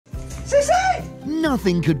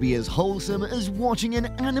Nothing could be as wholesome as watching an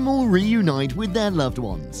animal reunite with their loved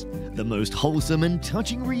ones. The most wholesome and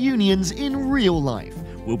touching reunions in real life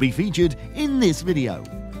will be featured in this video.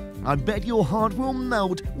 I bet your heart will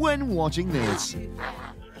melt when watching this.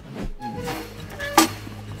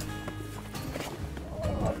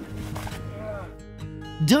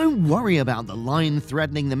 Don't worry about the lion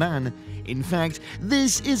threatening the man. In fact,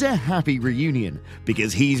 this is a happy reunion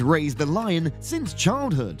because he's raised the lion since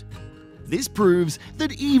childhood. This proves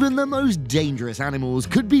that even the most dangerous animals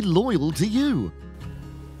could be loyal to you.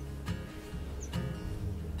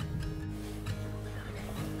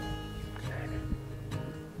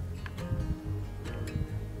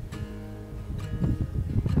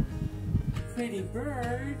 Pretty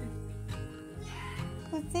bird.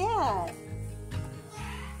 What's that?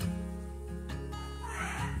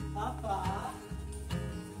 Papa.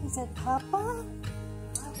 Is it Papa?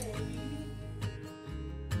 Hi, baby.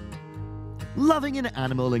 Loving an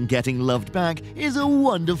animal and getting loved back is a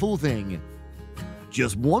wonderful thing.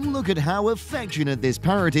 Just one look at how affectionate this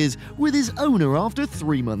parrot is with his owner after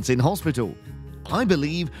 3 months in hospital. I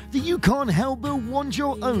believe that you can't help but want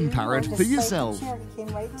your own parrot for yourself. He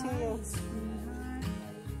came right to you.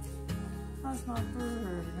 How's my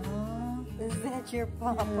bird, huh? Is that your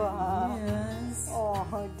Papa? Yes.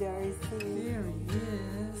 Oh, Darcy. There he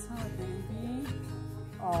is. Hi, baby.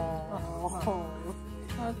 Oh.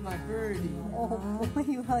 How's my birdie? Oh,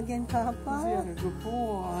 you hugging Is he Papa? a good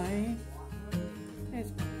boy?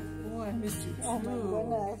 It's my good boy. I missed you too. Oh my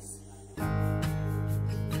goodness.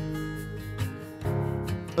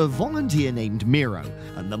 A volunteer named Miro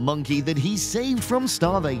and the monkey that he saved from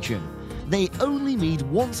starvation. They only meet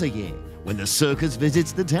once a year when the circus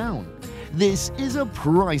visits the town. This is a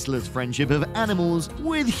priceless friendship of animals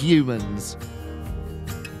with humans.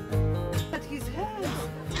 At his head.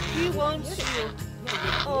 He wants you.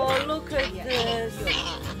 Oh, look at this.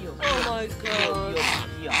 Oh my God.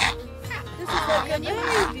 This is like a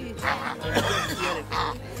baby.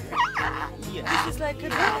 This is like a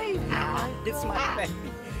baby. This is my baby.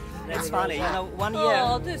 That's funny. You know, 1 year.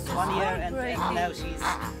 Oh, this is 1 year and heartbreaking. now she's.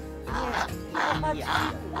 But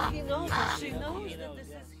he knows that she knows that this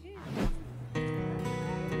is him.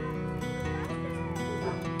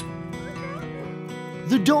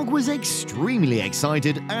 The dog was extremely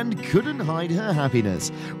excited and couldn't hide her happiness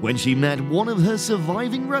when she met one of her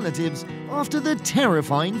surviving relatives after the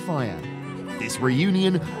terrifying fire. This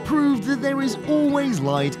reunion proved that there is always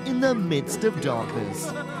light in the midst of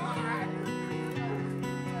darkness.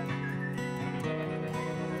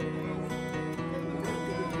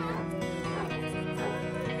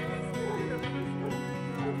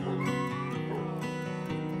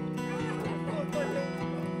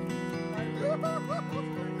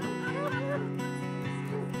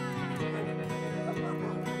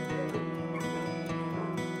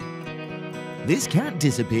 This cat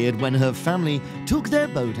disappeared when her family took their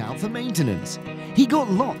boat out for maintenance. He got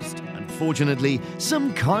lost, and fortunately,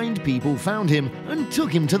 some kind people found him and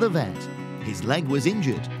took him to the vet. His leg was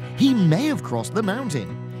injured. He may have crossed the mountain,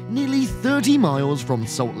 nearly 30 miles from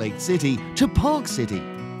Salt Lake City to Park City.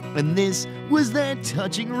 And this was their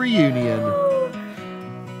touching reunion.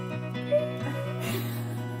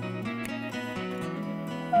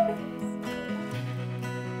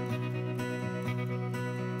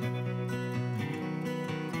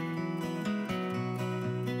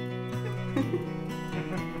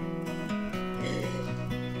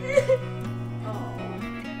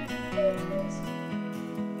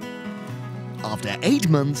 After 8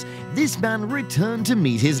 months, this man returned to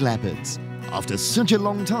meet his leopards. After such a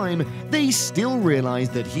long time, they still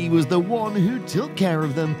realized that he was the one who took care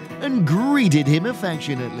of them and greeted him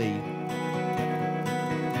affectionately.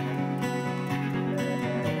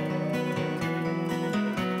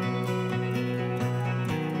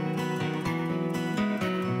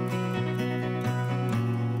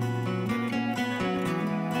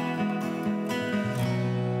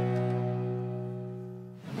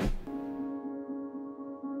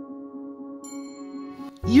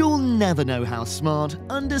 You'll never know how smart,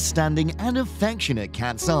 understanding and affectionate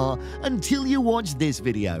cats are until you watch this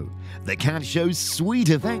video. The cat shows sweet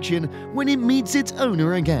affection when it meets its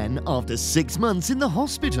owner again after 6 months in the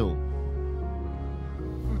hospital.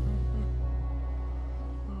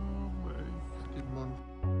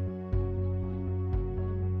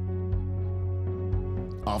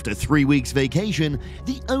 After 3 weeks vacation,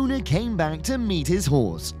 the owner came back to meet his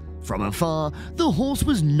horse. From afar, the horse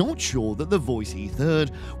was not sure that the voice he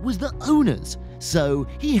heard was the owner's, so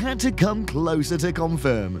he had to come closer to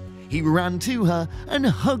confirm. He ran to her and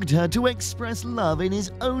hugged her to express love in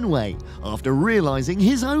his own way after realizing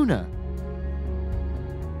his owner.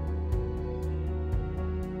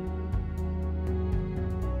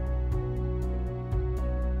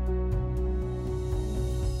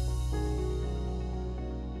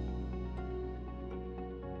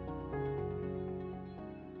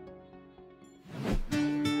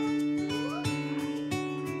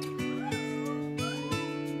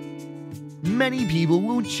 Many people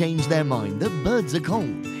will change their mind that birds are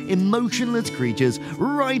cold, emotionless creatures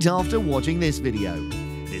right after watching this video.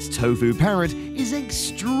 This tofu parrot is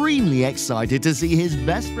extremely excited to see his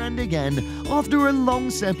best friend again after a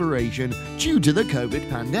long separation due to the COVID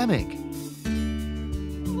pandemic.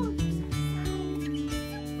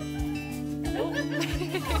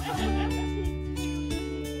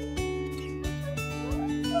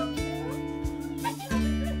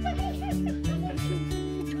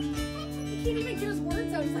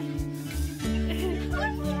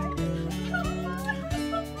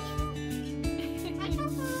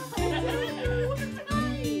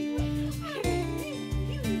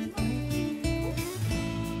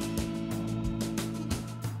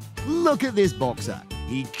 Look at this boxer.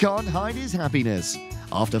 He can't hide his happiness.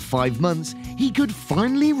 After 5 months, he could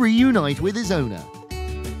finally reunite with his owner.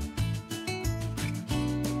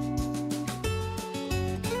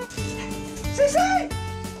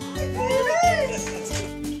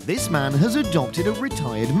 This man has adopted a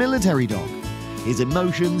retired military dog. His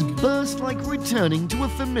emotions burst like returning to a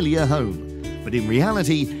familiar home. But in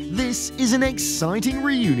reality, this is an exciting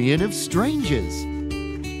reunion of strangers.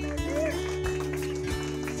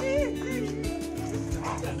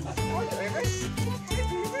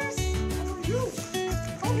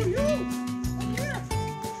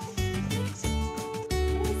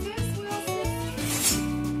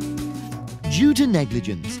 Due to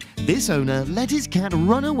negligence, this owner let his cat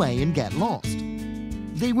run away and get lost.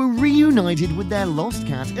 They were reunited with their lost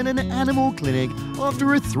cat in an animal clinic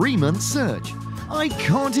after a 3-month search. I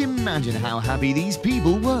can't imagine how happy these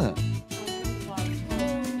people were.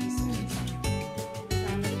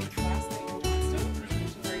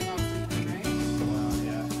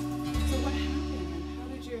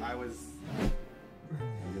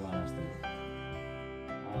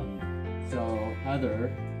 So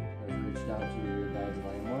Heather has reached out to your dad's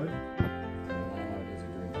landlord. The landlord is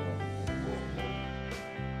agreeing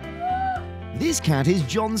to This cat is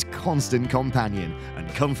John's constant companion and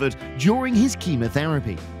comfort during his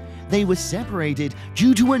chemotherapy. They were separated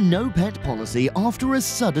due to a no-pet policy after a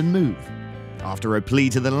sudden move. After a plea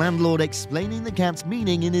to the landlord explaining the cat's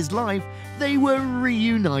meaning in his life, they were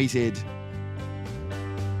reunited.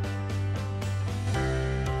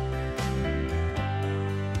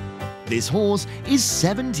 This horse is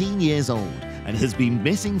 17 years old and has been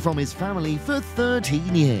missing from his family for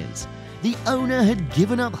 13 years. The owner had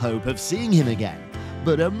given up hope of seeing him again,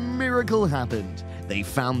 but a miracle happened. They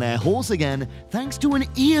found their horse again thanks to an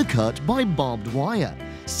ear cut by barbed wire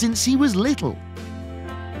since he was little.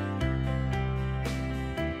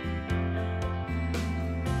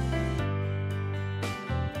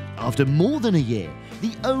 After more than a year,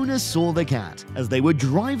 the owner saw the cat as they were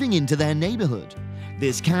driving into their neighborhood.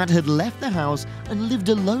 This cat had left the house and lived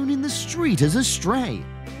alone in the street as a stray.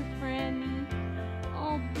 Franny.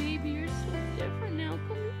 Oh, baby, you're so different now.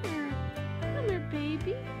 Come here. Come here,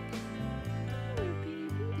 baby. Come here,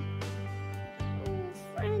 baby. Oh,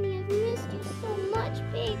 Franny, I've missed you so much,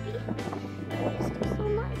 baby. I missed you so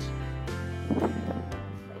much.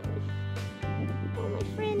 Franny. Oh, my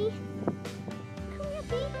Franny. Come here,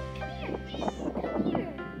 baby. Come here. Come here.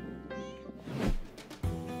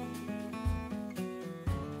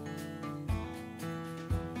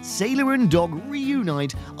 Sailor and dog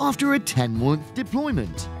reunite after a 10-month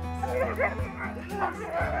deployment.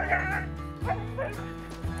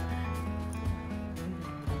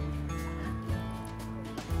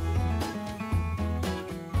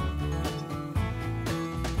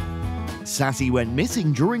 Sassy went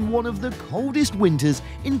missing during one of the coldest winters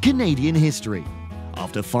in Canadian history.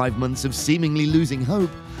 After 5 months of seemingly losing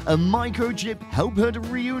hope, a microchip helped her to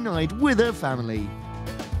reunite with her family.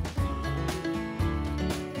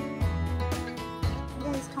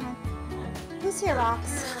 Here,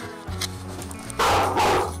 Rox.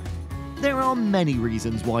 There are many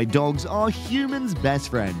reasons why dogs are humans' best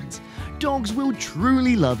friends. Dogs will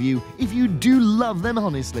truly love you if you do love them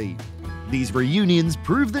honestly. These reunions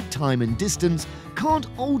prove that time and distance can't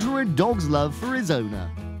alter a dog's love for his owner.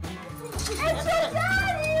 It's your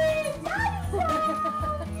daddy! Daddy's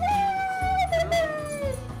home! Yay! Daddy's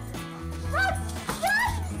home!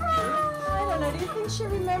 I don't know, do you think she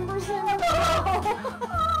remembers him?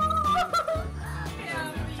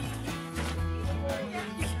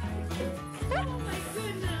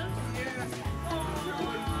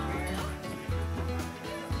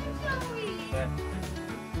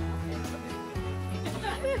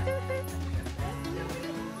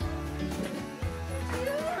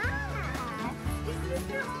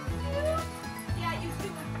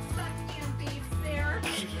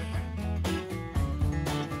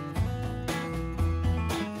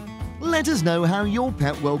 Let us know how your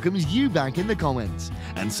pet welcomes you back in the comments,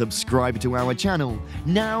 and subscribe to our channel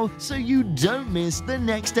now so you don't miss the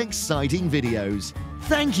next exciting videos.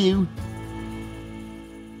 Thank you!